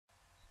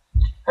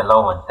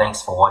Hello and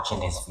thanks for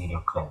watching this video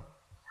clip.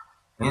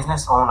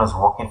 Business owners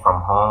working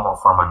from home or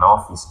from an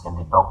office can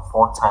deduct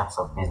 4 types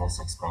of business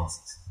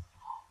expenses.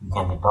 You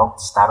can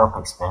deduct startup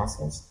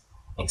expenses,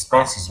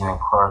 expenses you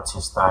incur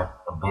to start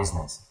a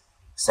business.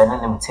 Certain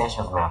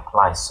limitations may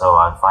apply, so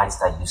I advise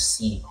that you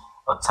see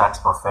a tax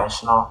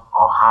professional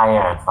or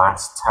hire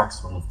advanced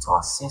tax relief to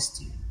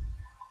assist you.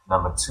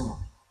 Number 2,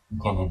 you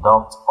can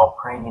deduct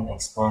operating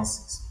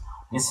expenses.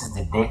 This is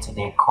the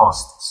day-to-day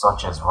costs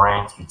such as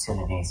rent,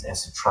 utilities,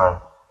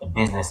 etc. a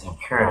business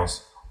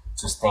incurs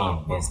to stay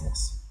in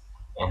business.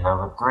 And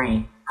number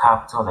 3,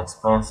 capital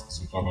expenses.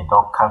 You can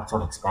deduct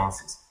capital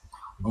expenses.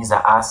 These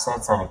are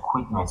assets and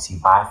equipment you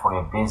buy for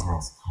your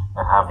business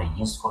that have a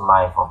useful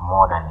life of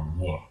more than a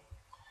year.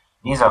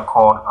 These are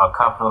called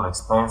capital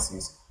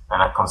expenses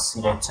and are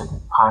considered to be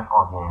part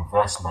of your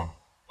investment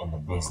in the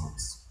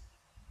business.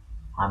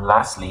 And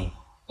lastly,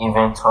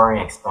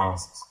 inventory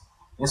expenses.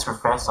 This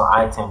refers to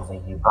items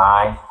that you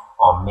buy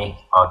or make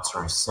or to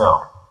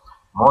resell.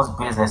 Most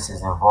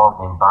businesses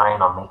involved in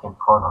buying or making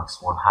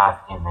products will have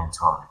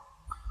inventory.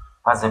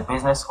 As a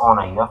business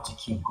owner, you have to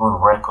keep good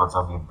records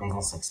of your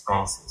business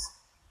expenses,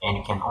 and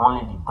you can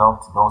only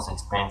deduct those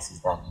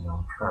expenses that you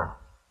incur.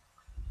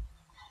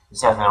 You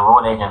see, as an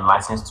enrolled agent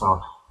licensed to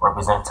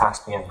represent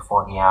taxpayers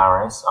before the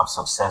IRS, I've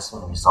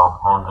successfully resolved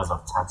hundreds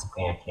of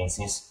taxpayer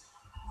cases,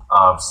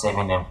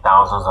 saving them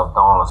thousands of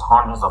dollars,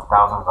 hundreds of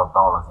thousands of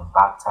dollars in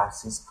back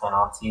taxes,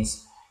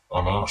 penalties,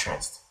 and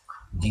interest.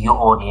 Do you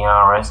owe the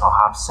IRS or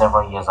have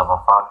several years of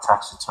unfiled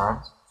tax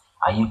returns?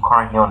 Are you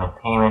currently on a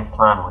payment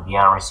plan with the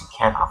IRS you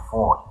can't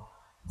afford?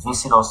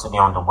 Visit us today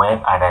on the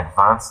web at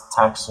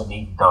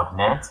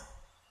advancedtaxrelief.net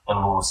and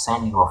we will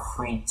send you a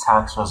free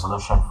tax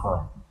resolution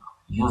form.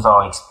 Use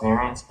our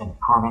experience and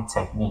proven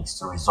techniques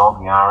to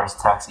resolve your IRS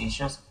tax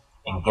issues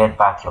and get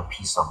back your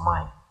peace of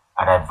mind.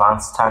 At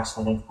Advanced Tax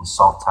Relief, we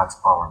solve tax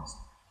problems.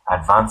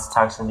 Advanced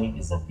Tax Relief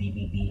is a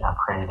BBB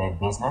accredited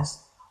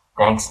business.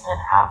 Thanks and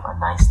have a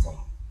nice day.